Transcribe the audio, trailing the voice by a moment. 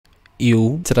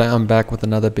Ew. Today I'm back with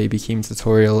another Baby Keem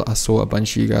tutorial. I saw a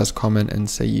bunch of you guys comment and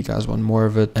say you guys want more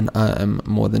of it, and I am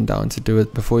more than down to do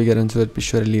it. Before we get into it, be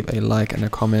sure to leave a like and a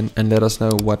comment and let us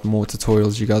know what more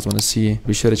tutorials you guys want to see.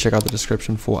 Be sure to check out the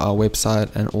description for our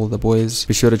website and all the boys.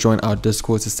 Be sure to join our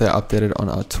Discord to stay updated on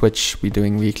our Twitch. We're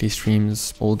doing weekly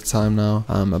streams all the time now,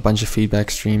 a bunch of feedback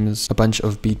streams, a bunch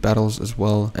of beat battles as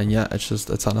well, and yeah, it's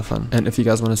just a ton of fun. And if you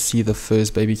guys want to see the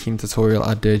first Baby Keem tutorial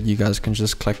I did, you guys can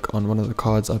just click on one of the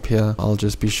cards up here. I'll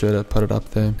just be sure to put it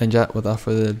up there. And yeah, without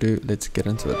further ado, let's get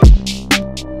into it.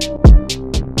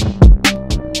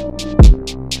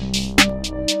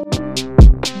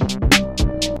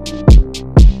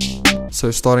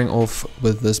 So starting off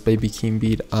with this Baby Keem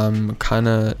beat, I'm kind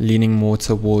of leaning more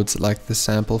towards like the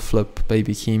sample flip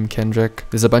Baby Keem Kendrick.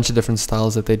 There's a bunch of different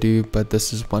styles that they do, but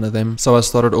this is one of them. So I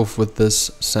started off with this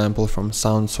sample from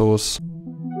Sound Source.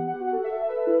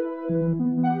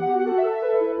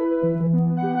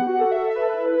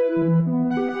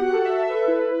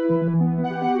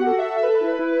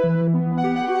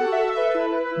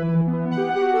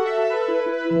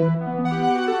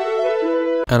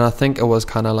 And I think it was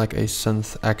kind of like a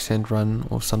synth accent run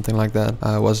or something like that.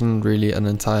 It wasn't really an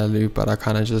entire loop, but I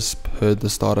kind of just heard the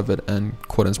start of it and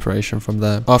caught inspiration from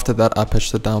there. After that, I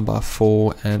pitched it down by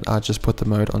 4 and I just put the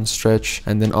mode on stretch.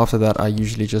 And then after that, I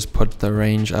usually just put the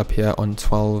range up here on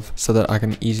 12 so that I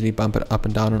can easily bump it up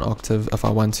and down an octave if I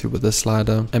want to with the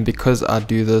slider. And because I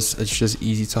do this, it's just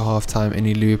easy to half time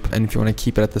any loop. And if you want to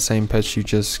keep it at the same pitch, you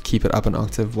just keep it up an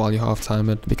octave while you half time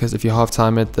it. Because if you half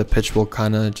time it, the pitch will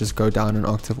kind of just go down an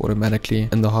octave automatically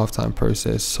in the halftime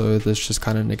process, so this just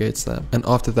kind of negates that. And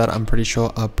after that, I'm pretty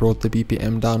sure I brought the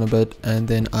BPM down a bit, and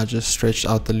then I just stretched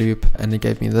out the loop and it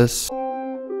gave me this.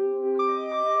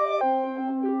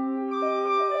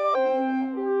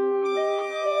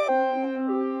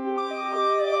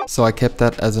 So I kept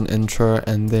that as an intro,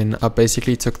 and then I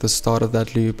basically took the start of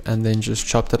that loop and then just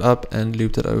chopped it up and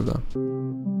looped it over.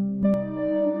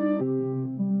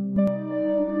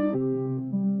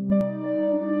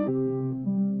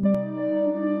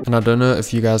 And I don't know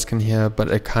if you guys can hear, but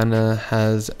it kind of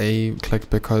has a click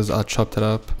because I chopped it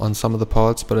up on some of the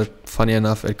parts, but funny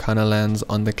enough, it kind of lands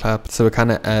on the clap. So it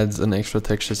kind of adds an extra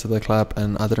texture to the clap,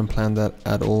 and I didn't plan that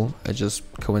at all. It just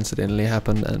coincidentally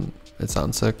happened and it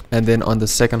sounds sick. And then on the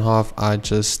second half, I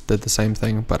just did the same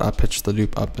thing, but I pitched the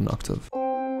loop up an octave.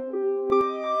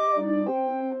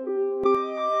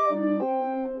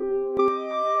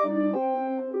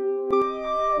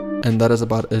 And that is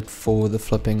about it for the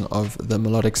flipping of the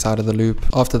melodic side of the loop.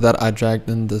 After that, I dragged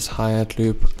in this hi-hat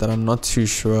loop that I'm not too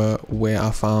sure where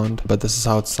I found, but this is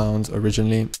how it sounds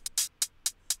originally.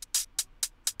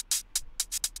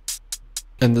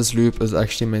 And this loop is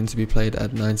actually meant to be played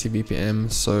at 90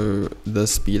 BPM, so the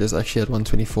speed is actually at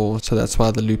 124, so that's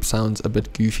why the loop sounds a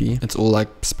bit goofy. It's all like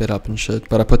sped up and shit.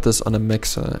 But I put this on a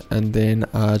mixer and then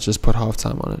I just put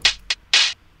halftime on it.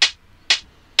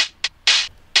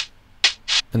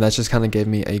 And that just kind of gave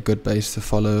me a good bass to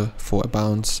follow for a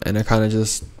bounce, and it kind of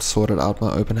just sorted out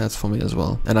my open hats for me as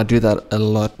well. And I do that a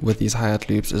lot with these hi-hat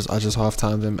loops, is I just half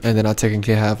time them, and then I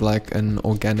technically have like an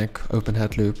organic open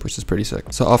hat loop, which is pretty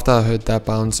sick. So after I heard that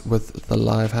bounce with the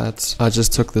live hats, I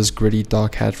just took this gritty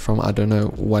dark hat from I don't know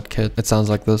what kit. It sounds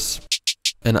like this.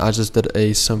 And I just did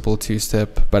a simple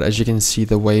two-step, but as you can see,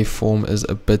 the waveform is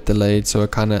a bit delayed, so it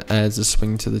kind of adds a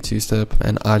swing to the two-step.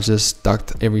 And I just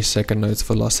ducked every second note's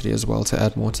velocity as well to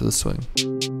add more to the swing.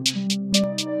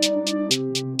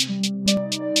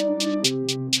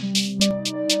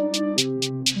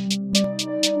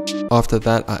 After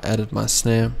that, I added my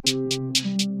snare.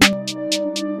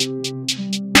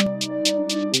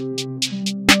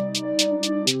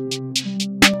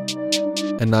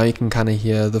 And now you can kind of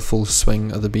hear the full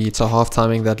swing of the beat. So half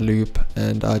timing that loop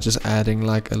and just adding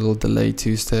like a little delay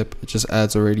two-step, it just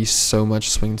adds already so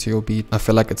much swing to your beat. I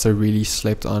feel like it's a really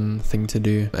slept on thing to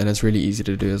do, and it's really easy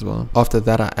to do as well. After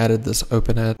that, I added this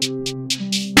open hat.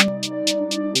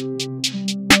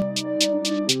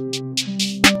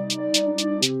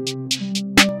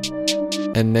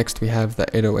 And next we have the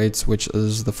 808s, which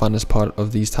is the funnest part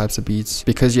of these types of beats,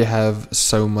 because you have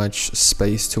so much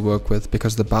space to work with,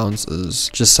 because the bounce is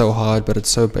just so hard, but it's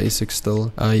so basic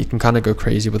still. You can kind of go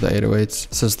crazy with the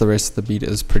 808s, since the rest of the beat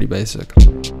is pretty basic.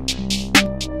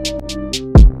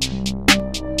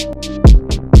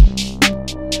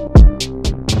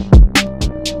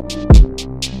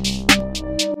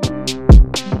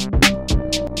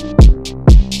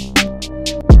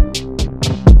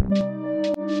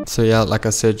 So yeah, like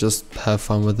I said, just have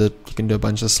fun with it. You can do a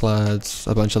bunch of slides,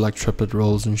 a bunch of like triplet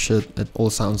rolls and shit. It all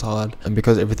sounds hard, and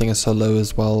because everything is so low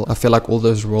as well, I feel like all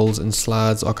those rolls and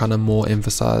slides are kind of more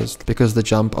emphasized because the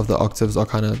jump of the octaves are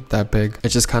kind of that big. It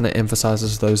just kind of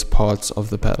emphasizes those parts of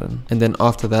the pattern. And then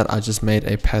after that, I just made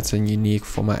a pattern unique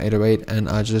for my 808, and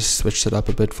I just switched it up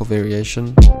a bit for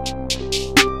variation.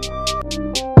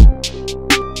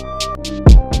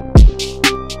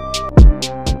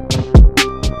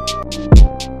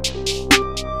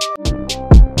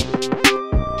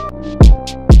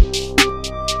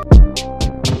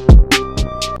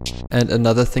 And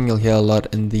another thing you'll hear a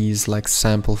lot in these like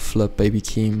sample flip Baby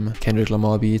Keem Kendrick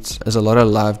Lamar beats is a lot of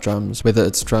live drums, whether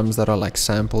it's drums that are like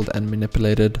sampled and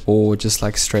manipulated or just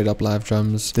like straight up live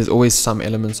drums. There's always some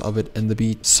elements of it in the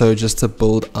beat. So just to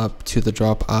build up to the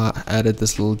drop, I added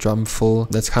this little drum fill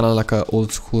that's kind of like an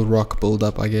old school rock build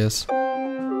up, I guess.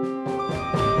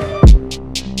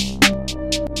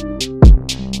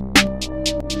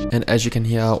 And as you can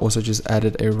hear, I also just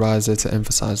added a riser to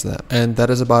emphasize that. And that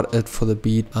is about it for the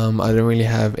beat. I don't really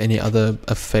have any other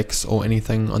effects or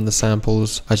anything on the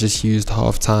samples. I just used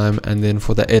halftime, and then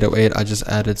for the 808 I just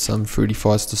added some Fruity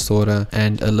Fast distorter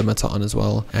and a limiter on as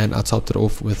well, and I topped it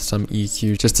off with some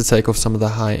EQ just to take off some of the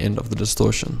high end of the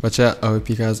distortion. But yeah, I hope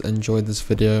you guys enjoyed this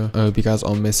video. I hope you guys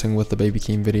are messing with the Baby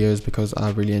Keem videos because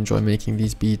I really enjoy making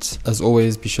these beats. As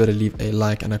always, be sure to leave a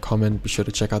like and a comment. Be sure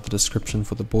to check out the description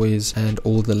for the boys and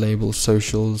all the label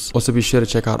socials. Also be sure to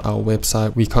check out our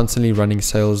website. We're constantly running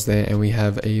sales there, and we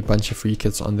have a bunch of free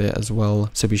kits on there as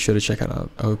well, so be sure to check it out.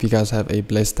 I hope you guys have a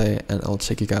blessed day, and I'll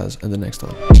check you guys in the next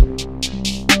one.